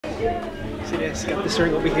See this? Got this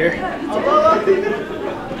ring over here. Look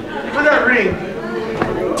at that ring.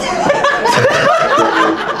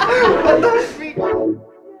 What the freak?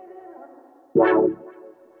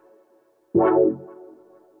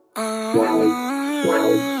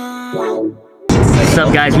 What's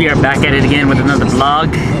up, guys? We are back at it again with another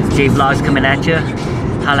vlog. J Vlogs coming at you.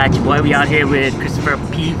 Holla at your boy. We out here with Christopher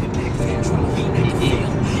P.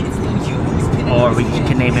 Or we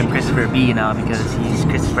can name him Christopher B now because he's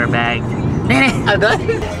Christopher bagged.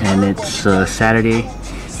 And it's Saturday,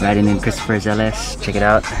 riding in Christopher's LS. Check it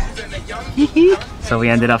out. So we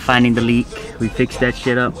ended up finding the leak. We fixed that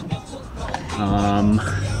shit up.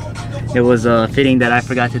 It was a fitting that I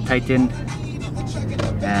forgot to tighten,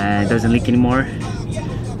 and it doesn't leak anymore.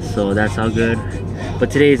 So that's all good. But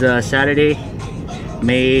today's Saturday,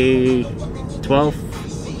 May 12th.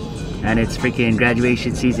 And it's freaking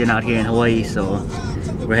graduation season out here in Hawaii, so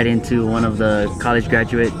we're heading to one of the college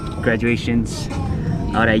graduations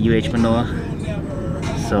out at UH Manoa.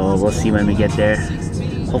 So we'll see when we get there.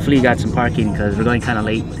 Hopefully you got some parking because we're going kind of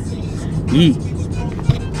late. Yee!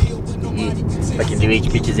 Fucking UH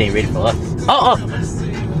bitches ain't ready for us.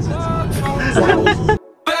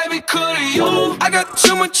 Baby, could you? I got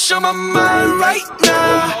too much on my mind right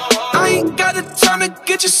now. I ain't got the time to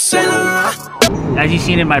get you sailing around. As you've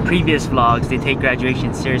seen in my previous vlogs, they take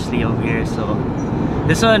graduation seriously over here. So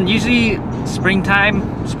this one, usually spring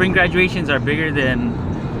graduations are bigger than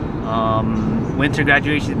winter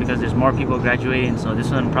graduations because there's more people graduating. So this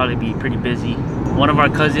one will probably be pretty busy. One of our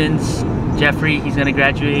cousins, Jeffrey, he's gonna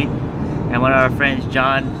graduate, and one of our friends,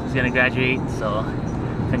 John, is gonna graduate. So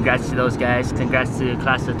congrats to those guys. Congrats to the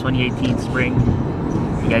class of 2018 spring.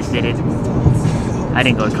 You guys did it. I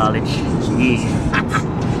didn't go to college. Yeah.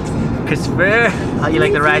 Christopher, how you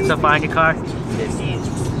like the ride so far in your car?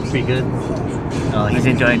 It's pretty good. Oh, he's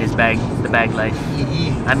enjoying the bag life.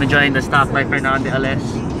 I'm enjoying the stock life right now on the LS,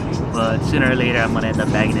 but sooner or later I'm gonna end up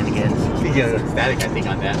bagging it again. Speaking of static, I think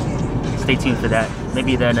on that. Stay tuned for that.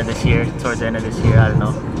 Maybe the end of this year, towards the end of this year, I don't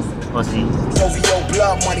know. We'll see.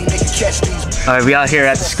 Alright, we out here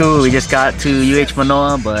at the school. We just got to UH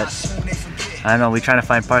Manoa, but I don't know, we're trying to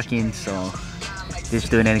find parking, so just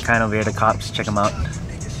doing any kind over here. The cops, check them out.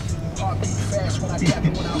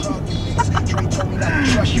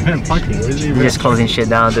 We're just closing shit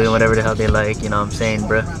down, doing whatever the hell they like, you know what I'm saying,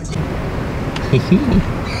 bro?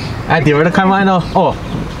 At the other come I know. Oh,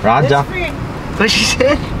 Raja. What she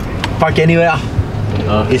said? Park anywhere.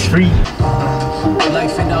 It's free.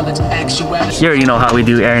 You already know how we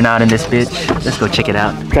do airing out in this bitch. Let's go check it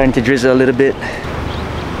out. Starting to drizzle a little bit.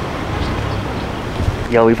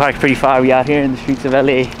 Yo, we parked pretty far. We out here in the streets of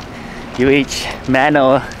LA. UH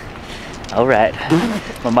Manoa. Alright.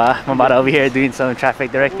 Mama over here doing some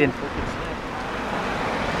traffic directing.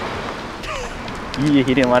 He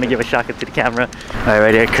didn't want to give a shock to the camera. Alright,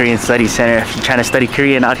 right there, Korean Study Center. If you're trying to study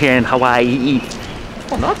Korean out here in Hawaii.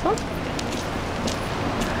 Oh, no, son.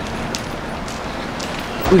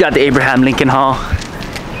 We got the Abraham Lincoln Hall.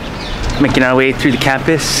 Making our way through the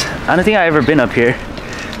campus. I don't think I've ever been up here.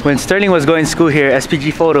 When Sterling was going to school here,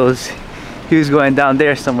 SPG Photos, he was going down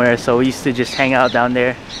there somewhere, so we used to just hang out down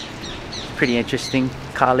there. Pretty interesting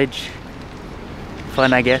college.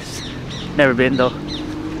 Fun, I guess. Never been though,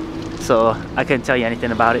 so I couldn't tell you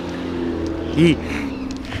anything about it. Yee.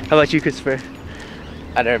 How about you, Christopher?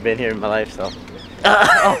 I've never been here in my life, so. We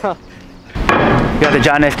got the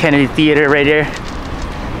John F. Kennedy Theater right there.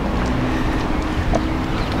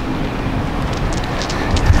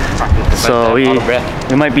 So we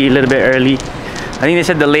might be a little bit early. I think they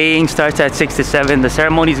said the laying starts at 6 to 7. The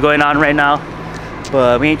ceremony's going on right now,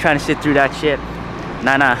 but we ain't trying to sit through that shit.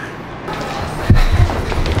 Nah.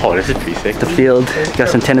 Oh, this is pretty sick. The field, got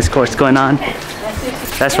some tennis courts going on.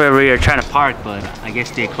 That's where we are trying to park, but I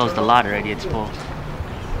guess they closed the lot already. It's full.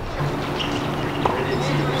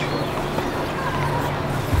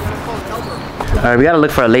 Alright, we gotta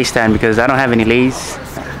look for a lay stand because I don't have any lays.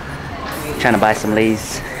 Trying to buy some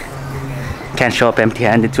lays. Can't show up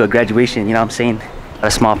empty-handed to a graduation, you know what I'm saying?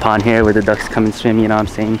 A small pond here where the ducks come and swim, you know what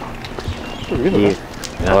I'm saying? Yeah.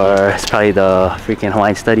 Or it's probably the freaking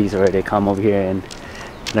Hawaiian Studies where they come over here and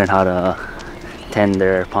learn how to tend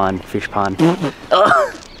their pond, fish pond.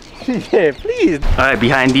 Yeah, please. Alright,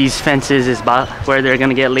 behind these fences is about where they're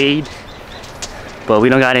gonna get laid. But we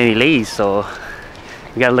don't got any lays, so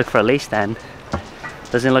we gotta look for a lay stand.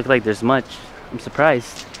 Doesn't look like there's much. I'm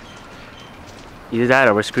surprised. Either that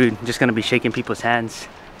or we're screwed. I'm just gonna be shaking people's hands.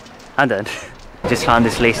 I'm done. Just found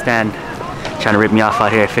this lay stand. Trying to rip me off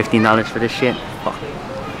out here. $15 for this shit. Fuck.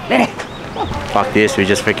 Fuck this, we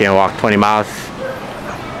just freaking walked 20 miles.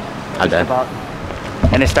 I'm done.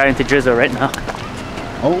 And it's starting to drizzle right now.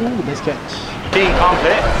 Oh, nice catch. Being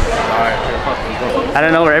confident. I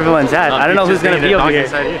don't know where everyone's at. I don't know who's gonna be over here.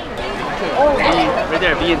 Right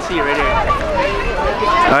there, B and C, right there.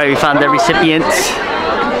 All right, we found the recipients.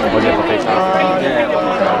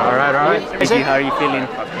 Alright. How are you feeling?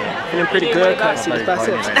 Feeling pretty good. Can't see the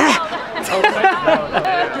biceps.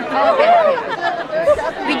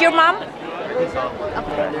 With your mom?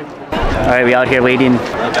 All right, we out here waiting.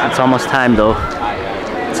 It's almost time though.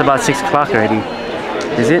 It's about 6 o'clock already.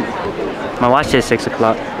 Is it? My watch says 6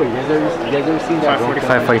 o'clock.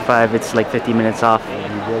 5:45. It's like 50 minutes off.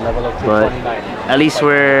 But at least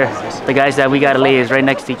we're the guys that we gotta lay is right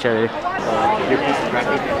next to each other.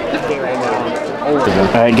 All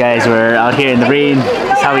right, guys, we're out here in the rain.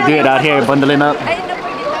 That's how we do it out here, bundling up.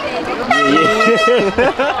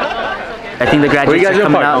 I think the graduates are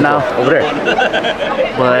coming out now. Over there.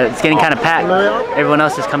 But it's getting kind of packed. Everyone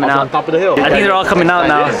else is coming out. On top of the hill. I think they're all coming out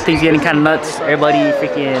now. Things getting kind of nuts. Everybody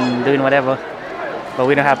freaking doing whatever. But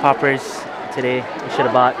we don't have poppers today. We should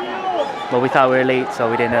have bought. But we thought we were late, so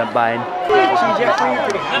we didn't end up buying.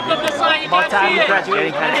 About time we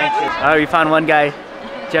graduated. Kind of anxious. All right, we found one guy,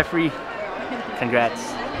 Jeffrey. Congrats.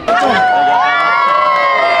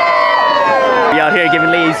 We out here giving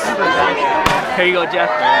leads. Here you go, Jeff.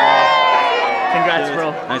 Congrats,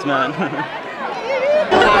 bro. Nice man.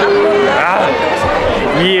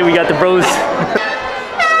 Yeah, we got the bros.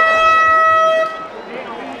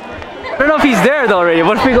 I don't know if he's there though already.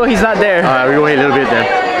 What if we go, he's not there? Alright, we go wait a little bit then.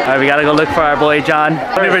 Alright, we gotta go look for our boy John.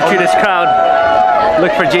 River through this crowd.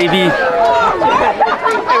 Look for JB.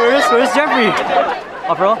 Hey, where's Jeffrey?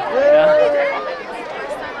 Oh, bro? Yeah.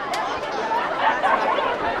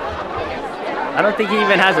 I don't think he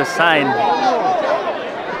even has a sign.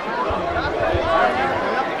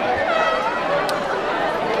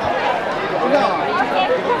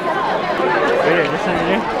 Right here, this one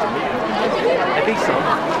here? I think so.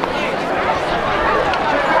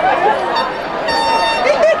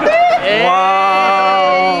 Hey.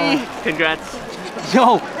 Wow! Congrats.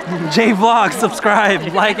 Yo, J Vlog, subscribe,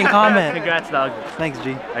 like, and comment. Congrats, dog. Thanks,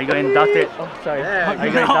 G. Are you going to doctorate? Oh, sorry. Are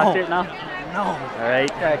you going to doctorate now? No.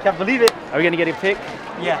 Alright. I can't believe it. Are we going to get a pic?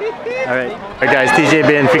 Yeah. Alright. Alright guys, TJ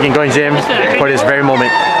been freaking going gym for this very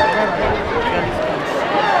moment.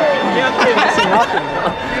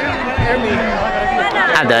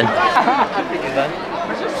 I'm done.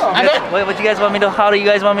 Wait, what do you guys want me to? How do you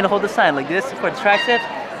guys want me to hold the sign? Like this for the triceps,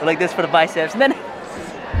 or like this for the biceps? And then.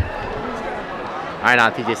 Alright, now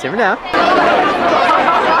TJ, sit down.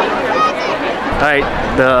 All right,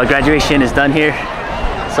 the graduation is done here,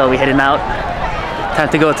 so we heading out. Time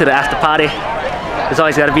to go to the after party. There's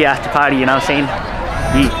always got to be an after party, you know what I'm saying?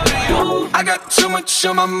 I got too much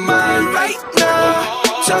on my mind right now.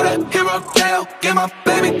 Tell the hero Dale, get my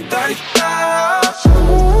baby 35.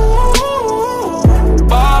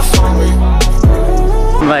 Ball for me.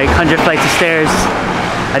 Like 100 flights of stairs.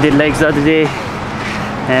 I did legs the other day,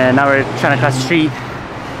 and now we're trying to cross the street,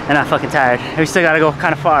 and I'm fucking tired. We still gotta go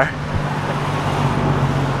kind of far.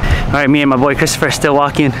 All right, me and my boy Christopher are still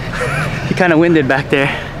walking. He kind of winded back there.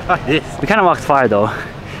 We kind of walked far though,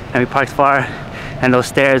 and we parked far, and those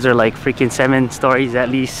stairs are like freaking 7 stories at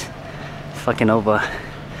least. Fucking over.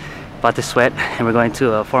 About to sweat, and we're going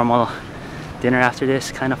to a formal dinner after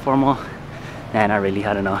this, kind of formal. Nah, not really,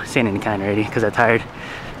 I don't know. Saying any kind already, because I'm tired.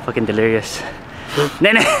 Fucking delirious.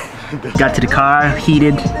 Got to the car,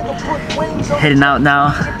 heated. Heading out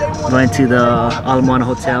now. Going to the Ala Moana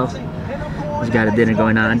Hotel. We got a dinner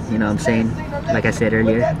going on, you know what I'm saying? Like I said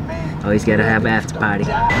earlier, always gotta have an after party.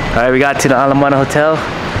 Alright, we got to the Ala Moana Hotel.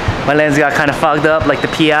 My lens got kind of fogged up, like the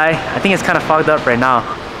PI. I think it's kind of fogged up right now.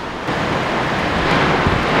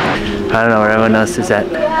 I don't know where everyone else is at.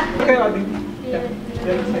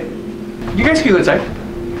 You guys can go inside.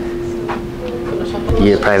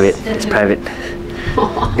 Yeah, private. It's private.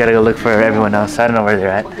 Gotta go look for everyone else. I don't know where they're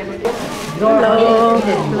at.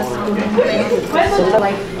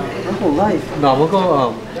 No, we'll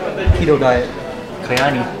go keto diet.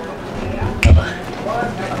 Kayani.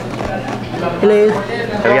 Hello. We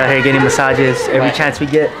out here getting massages every chance we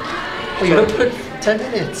get. Oh, you don't put 10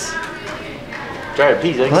 minutes. Try it,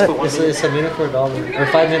 please. What? It's a minute for $1, or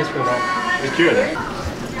 5 minutes for $1. It's cute.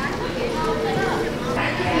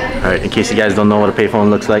 Alright, in case you guys don't know what a payphone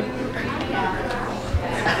looks like.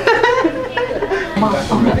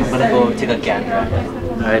 I'm gonna go take a gander.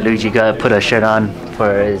 Alright, Luigi got put a shirt on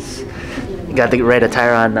for his. Got the red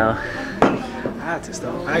attire on now. I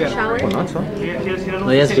got Oh,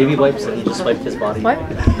 he has baby wipes and he just wiped his body. What?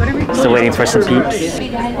 Still waiting for some peeps. We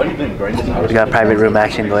got private room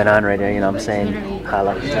action going on right there, you know what I'm saying?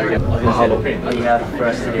 Holla. What do you have for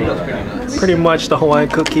us today? pretty much the Hawaiian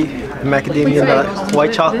cookie. Macadamia nut,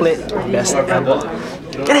 white chocolate, best ever.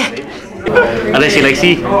 Get it! Unless you like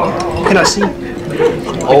see. Cannot see.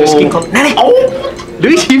 Oh. Skin color. Nani? Oh!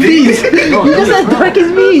 Luigi, please! You're just as dark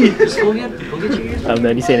as me! Just go get yours. I'm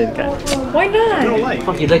not saying it, guy. Why not?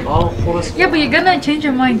 Fuck, you like all four. Yeah, but you're gonna change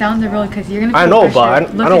your mind down the road because you're gonna. I know, but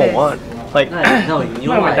I don't want. Like, No, you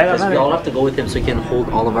know why? Because we all have to go with him so he can hold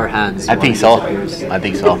all of our hands. I think so. I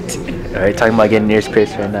think so. Alright, talking about getting near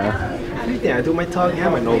Chris right now. everything. I do my tongue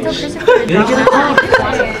and my nose. You didn't get a call?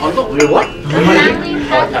 Wait, what?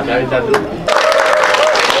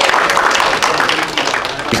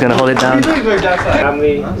 He's gonna hold it down.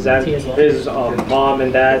 Family, Zach, his mom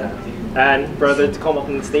and dad and brother to come up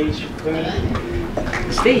on the stage with me.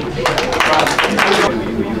 Stage?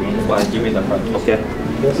 Okay.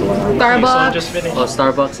 Starbucks. Just finish. Oh,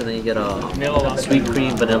 Starbucks, and then you get a sweet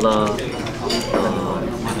cream vanilla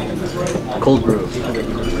cold brew.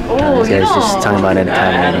 Oh, This guy's just talking about it in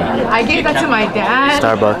time. I gave that to my dad.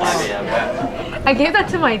 Starbucks. I gave that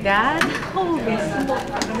to my dad. Holy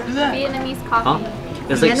Vietnamese coffee. Huh?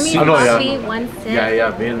 It's like Vietnamese soup. coffee, one sip.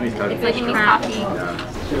 Yeah, Vietnamese coffee. It's Vietnamese coffee.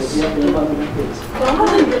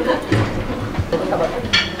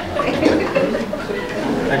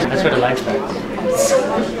 That's where the line starts.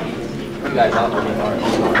 You guys are really hard.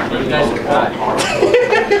 You guys are hard.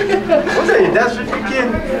 What's that? That's what you can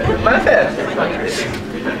manifest.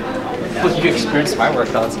 Well, you experienced my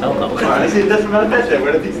workouts, hell no. I said that's manifest.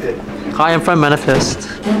 Where did he say? Hi, I'm from Manifest.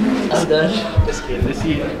 Just kidding. Let's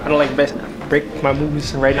see. I don't like break my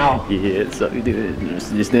moves right now. Yeah, so we do it.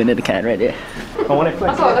 Just doing it in the can right there. I want to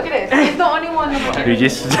flex. Oh, look at this. He's the only one. We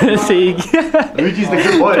just saying. Luigi's the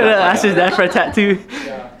good boy. Ask his dad for a tattoo.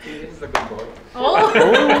 Oh.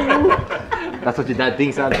 That's what your dad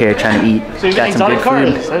thinks. Huh? Here trying to eat. So you Got make some good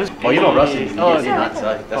exotic food. cars. Oh, you know Rusty. Oh, Yes, yeah. that's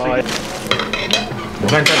what what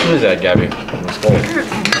kind of tattoo is that, Gabby?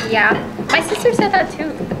 Yeah. My sister said that too.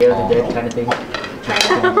 Day of the Dead kind of thing.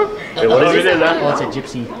 Wait, what is it? Oh, it's a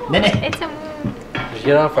gypsy. Nene. It's a moon. Did you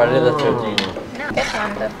get on Friday the 13th? No, this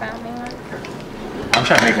one, the family one. I'm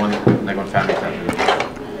trying to make one, like one family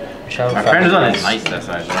tattoo. My friend's one is nice, that's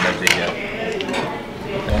why I wanted to take it.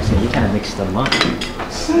 So you kind of mixed them up.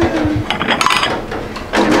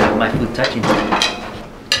 My food touching.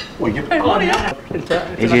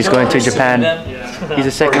 AJ's going to Japan. He's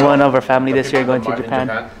the second one of our family this year going to Japan.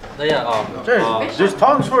 No, yeah, There's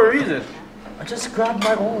tongues for a reason. I just grabbed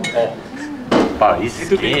my own. Wow, he's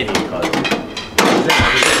skinny.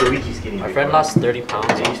 Luigi's skinny. My friend lost 30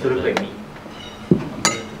 pounds. He used to look like me.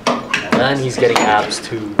 And he's getting abs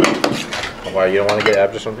too. Why, you don't want to get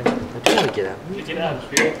abs or something? I do want to get abs.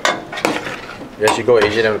 You should go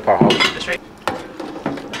Asian and powerhouse.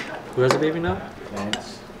 Who has a baby now?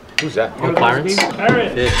 Who's that? Oh, Clarence?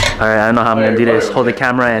 Fish. Alright, I don't know how I'm gonna do this. Hold the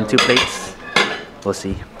camera and 2 plates. We'll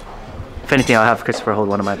see. If anything, I'll have Christopher hold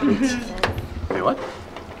one of my plates. Wait, what?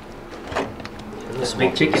 Just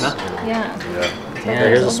big chicken, huh? Yeah. Yeah,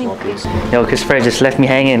 here's a small piece. Yo, Christopher just left me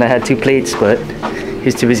hanging. I had 2 plates, but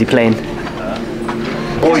he's too busy playing.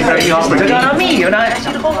 Oh, he's already off. Look on me, you're not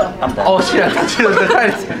actually the whole. Oh shit! I thought you was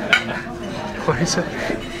the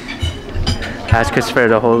I asked Christopher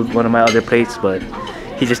to hold one of my other plates, but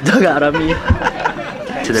he just dug out on me.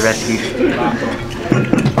 To the rescue.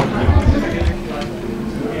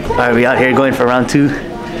 Alright, we out here going for round 2.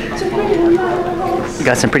 We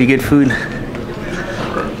got some pretty good food.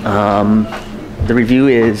 The review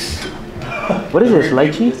is, what is this,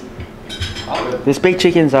 lychee? This baked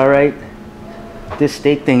chicken's alright. This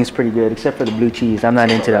steak thing is pretty good, except for the blue cheese. I'm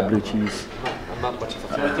not into that blue cheese.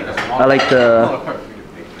 I like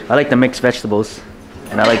the mixed vegetables,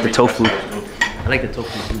 and I like the tofu. I like the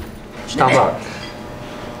tofu too.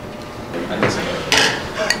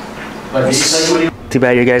 Too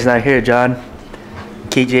bad you guys not here, John,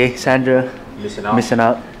 KJ, Sandra, missing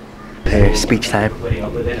out. Here, speech time.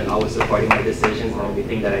 And always supporting my decisions and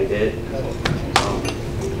everything that I did.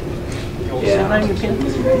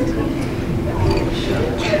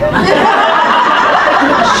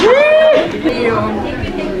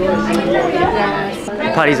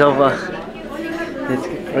 The party's over.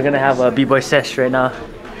 We're gonna have a b-boy sesh right now.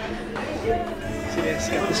 See this?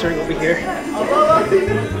 Got this ring over here. Look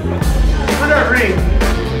at that ring.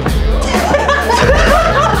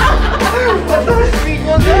 What the freak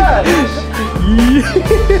was that?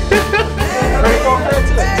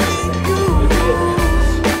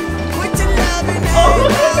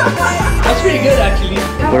 That's pretty good, actually.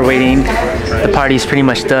 We're waiting. The party's pretty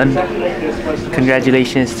much done.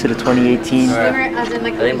 Congratulations to the 2018 I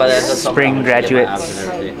think by the end of summer, spring I'm gonna get my abs graduates. and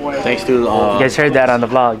everything. Thanks to You guys heard that on the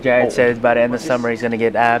vlog. Jared said by the end of summer he's gonna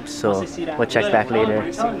get abs, so we'll check back later.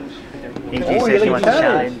 AJ said she wants to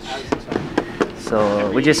challenge.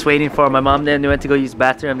 So we're just waiting for my mom. Then we went to go use the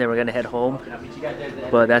bathroom. Then we're gonna head home.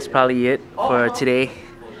 But that's probably it for today.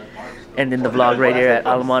 Ending the vlog right here at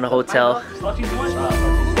Alamana Hotel.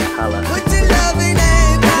 Hala.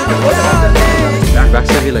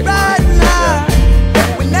 Backstab you like.